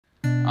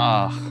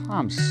Oh,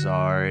 I'm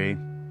sorry.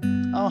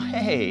 Oh,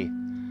 hey,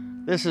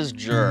 this is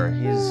Jur.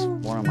 He's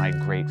one of my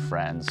great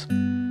friends.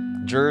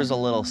 Jur's a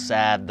little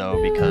sad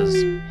though because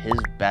his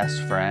best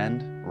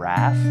friend,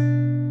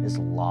 Raffe, is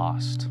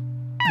lost.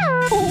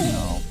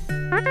 Oh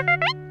no.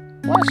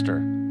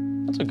 Blaster,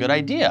 that's a good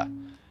idea.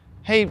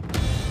 Hey,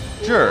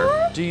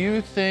 Jur, do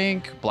you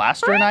think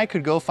Blaster and I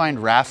could go find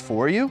Raffe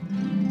for you?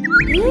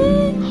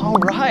 All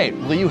right,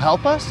 will you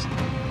help us?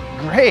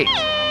 Great.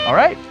 All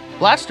right,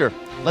 Blaster,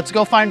 let's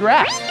go find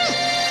Raffe.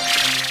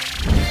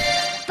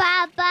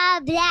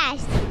 Papa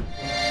Blast.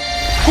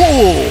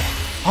 Cool.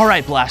 All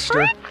right,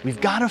 Blaster,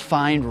 we've got to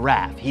find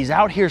Raffe. He's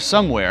out here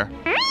somewhere.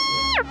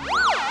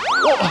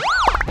 Whoa,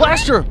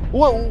 Blaster,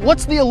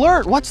 what's the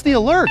alert? What's the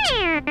alert?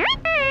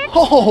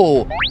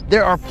 Oh,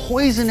 there are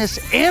poisonous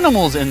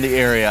animals in the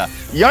area.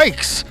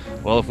 Yikes.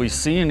 Well, if we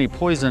see any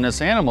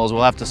poisonous animals,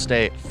 we'll have to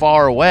stay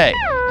far away.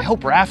 I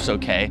hope Raffe's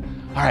okay.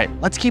 All right,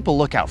 let's keep a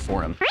lookout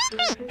for him.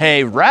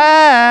 Hey,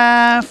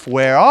 Raffe,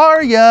 where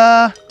are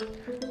ya?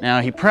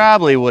 Now, he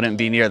probably wouldn't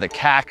be near the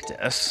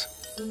cactus.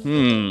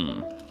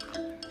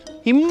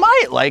 He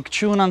might like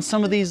chewing on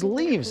some of these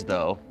leaves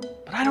though,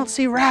 but I don't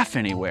see Raffe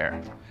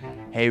anywhere.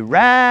 Hey,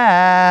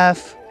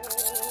 Raffe.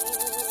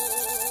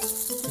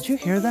 Did you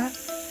hear that?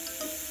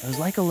 It was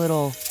like a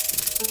little,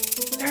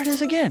 there it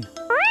is again.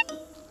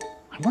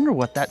 I wonder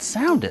what that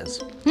sound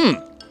is.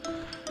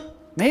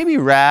 Maybe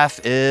Raffe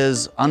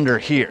is under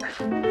here.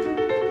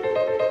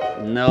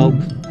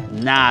 Nope,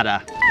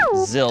 nada,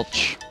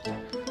 zilch.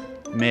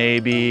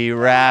 Maybe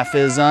Raffe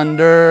is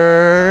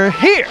under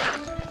here.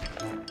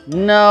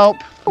 Nope,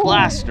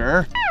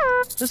 Blaster.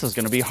 This is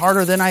gonna be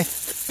harder than I There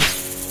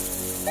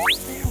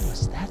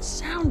was that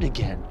sound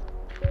again.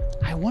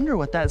 I wonder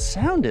what that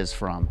sound is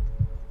from.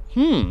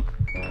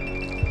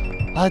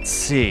 Let's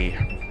see.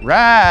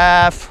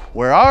 Raffe,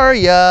 where are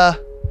ya?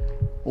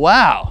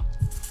 Wow,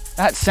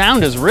 that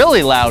sound is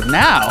really loud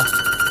now.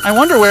 I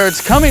wonder where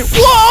it's coming.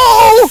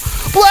 Whoa!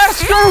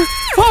 Blaster!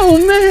 Oh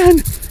man,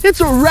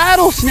 it's a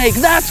rattlesnake.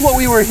 That's what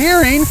we were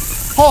hearing.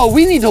 Oh,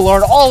 we need to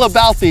learn all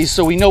about these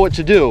so we know what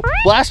to do.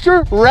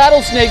 Blaster,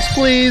 rattlesnakes,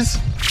 please.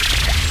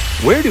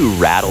 Where do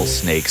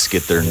rattlesnakes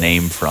get their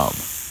name from?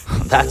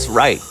 That's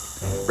right.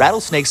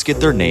 Rattlesnakes get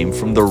their name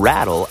from the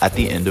rattle at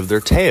the end of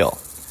their tail.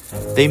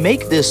 They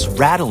make this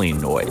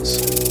rattling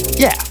noise.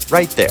 Yeah,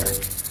 right there.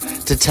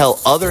 To tell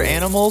other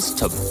animals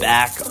to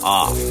back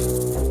off.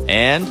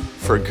 And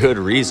for good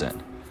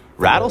reason.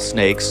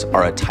 Rattlesnakes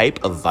are a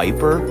type of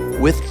viper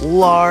with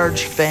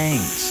large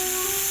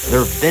fangs.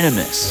 They're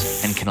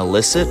venomous and can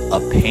elicit a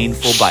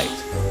painful bite.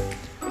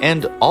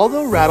 And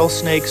although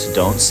rattlesnakes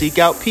don't seek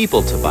out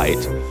people to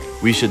bite,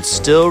 we should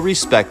still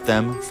respect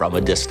them from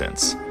a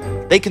distance.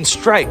 They can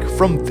strike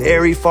from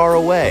very far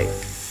away.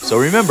 So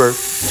remember,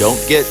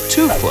 don't get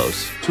too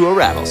close to a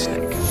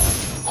rattlesnake.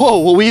 Whoa,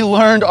 well, we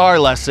learned our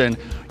lesson.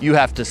 You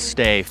have to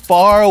stay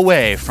far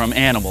away from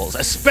animals,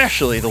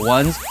 especially the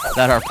ones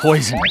that are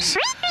poisonous.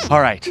 All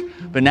right,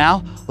 but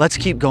now let's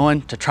keep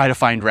going to try to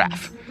find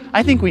Raffe.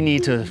 I think we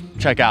need to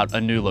check out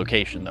a new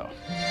location though.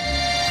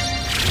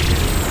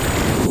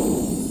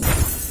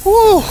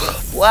 Whew,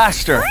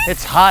 Blaster,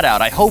 it's hot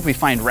out. I hope we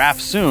find Raffe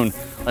soon.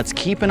 Let's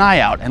keep an eye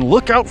out and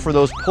look out for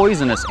those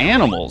poisonous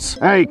animals.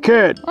 Hey,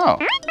 kid. Oh.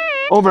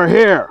 Over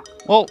here.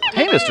 Well,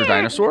 hey, Mr.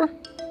 Dinosaur.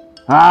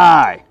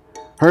 Hi.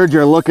 Heard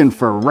you're looking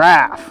for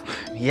Raffe.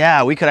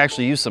 Yeah, we could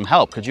actually use some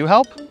help. Could you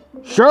help?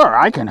 Sure,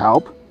 I can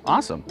help.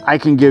 Awesome. I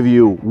can give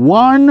you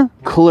one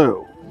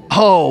clue.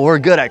 Oh, we're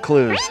good at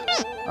clues.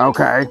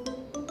 Okay.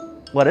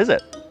 What is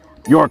it?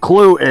 Your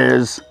clue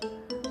is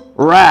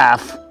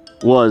Raffe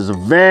was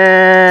very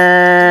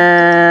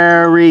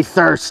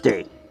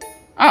thirsty.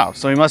 Oh,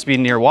 so he must be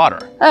near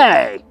water.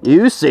 Hey,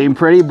 you seem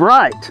pretty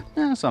bright.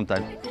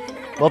 Something.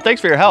 Well, thanks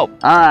for your help.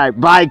 All right,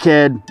 bye,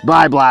 kid.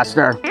 Bye,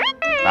 Blaster.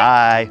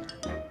 Bye.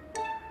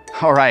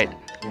 All right,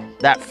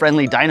 that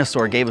friendly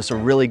dinosaur gave us a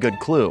really good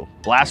clue.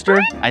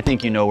 Blaster, I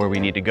think you know where we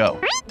need to go.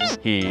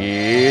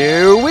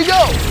 Here we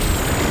go.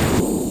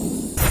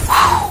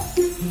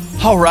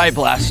 All right,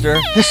 Blaster,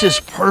 this is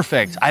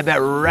perfect. I bet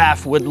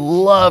Raffe would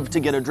love to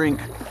get a drink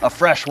of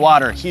fresh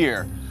water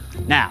here.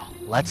 Now,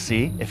 let's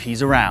see if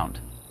he's around.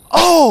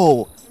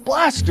 Oh,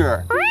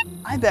 Blaster,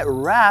 I bet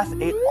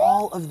Raffe ate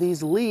all of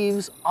these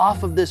leaves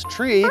off of this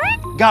tree,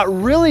 got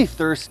really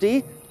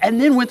thirsty, and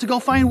then went to go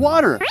find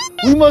water.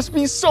 We must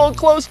be so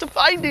close to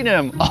finding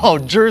him. Oh,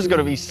 Jur's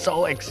gonna be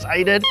so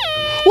excited.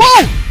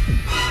 Whoa!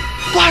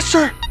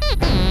 Blaster!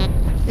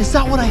 Is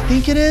that what I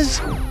think it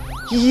is?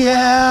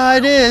 Yeah,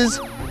 it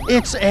is.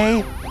 It's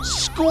a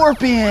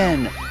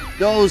scorpion.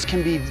 Those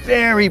can be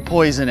very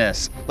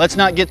poisonous. Let's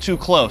not get too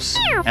close,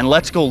 and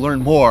let's go learn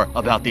more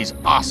about these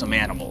awesome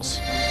animals.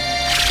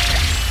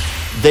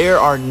 There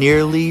are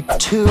nearly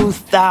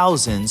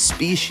 2,000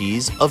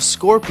 species of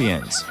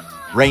scorpions,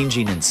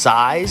 ranging in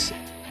size,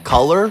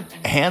 color,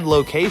 and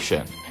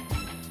location.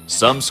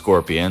 Some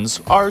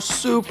scorpions are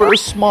super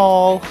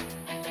small,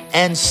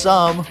 and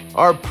some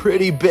are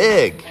pretty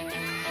big.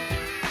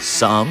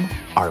 Some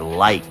are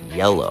light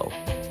yellow,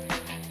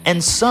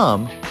 and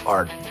some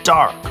are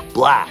dark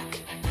black.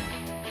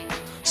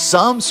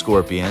 Some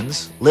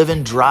scorpions live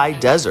in dry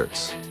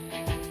deserts,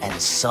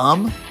 and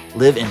some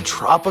live in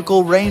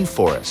tropical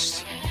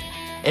rainforests.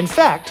 In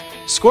fact,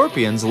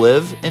 scorpions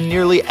live in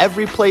nearly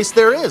every place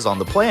there is on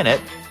the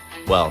planet.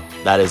 Well,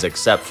 that is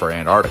except for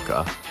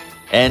Antarctica.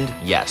 And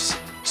yes,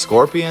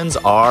 scorpions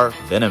are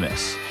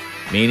venomous,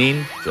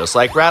 meaning, just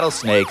like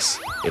rattlesnakes,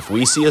 if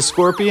we see a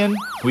scorpion,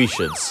 we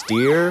should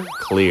steer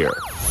clear.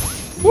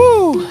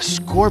 Woo!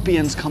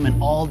 Scorpions come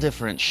in all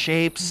different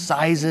shapes,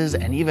 sizes,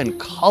 and even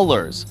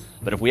colors.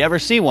 But if we ever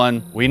see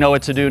one, we know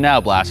what to do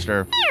now,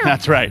 Blaster.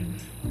 That's right.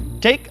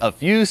 Take a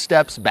few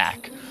steps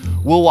back.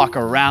 We'll walk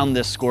around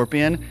this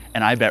scorpion,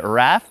 and I bet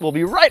Raffe will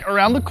be right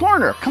around the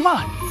corner. Come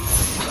on.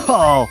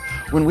 Oh,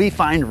 when we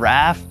find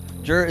Raffe,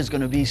 Jur is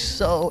gonna be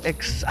so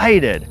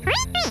excited.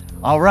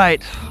 All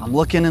right, I'm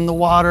looking in the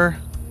water.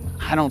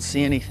 I don't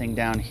see anything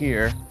down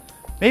here.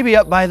 Maybe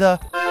up by the...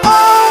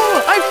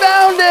 Oh, I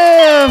found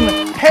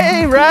him!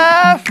 Hey,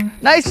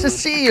 Raffe, nice to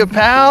see you,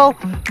 pal.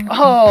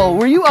 Oh,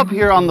 were you up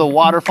here on the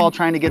waterfall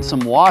trying to get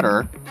some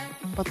water?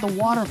 But the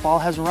waterfall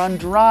has run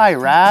dry,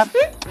 Raffe.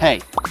 Hey,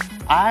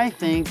 I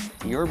think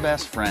your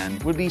best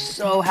friend would be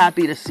so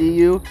happy to see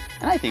you,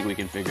 and I think we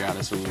can figure out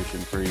a solution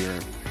for your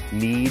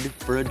need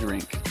for a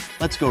drink.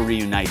 Let's go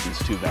reunite these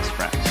two best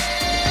friends.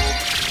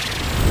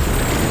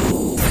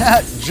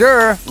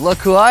 Jur, look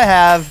who I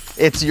have.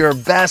 It's your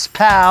best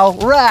pal,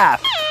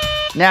 Raffe.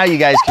 Now you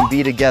guys can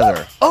be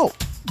together. Oh,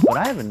 but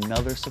I have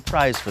another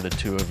surprise for the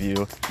two of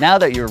you. Now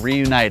that you're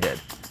reunited,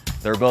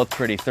 they're both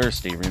pretty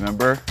thirsty,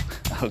 remember?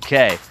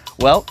 Okay,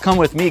 well, come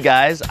with me,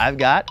 guys. I've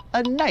got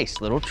a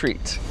nice little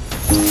treat.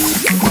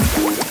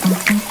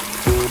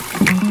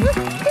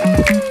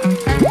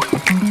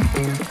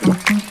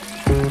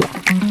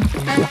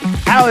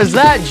 How is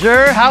that,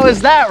 Jur? How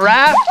is that,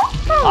 Raffe?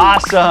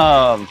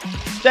 Awesome.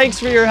 Thanks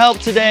for your help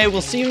today.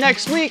 We'll see you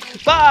next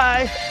week.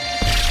 Bye.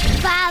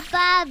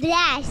 Papa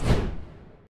Blast.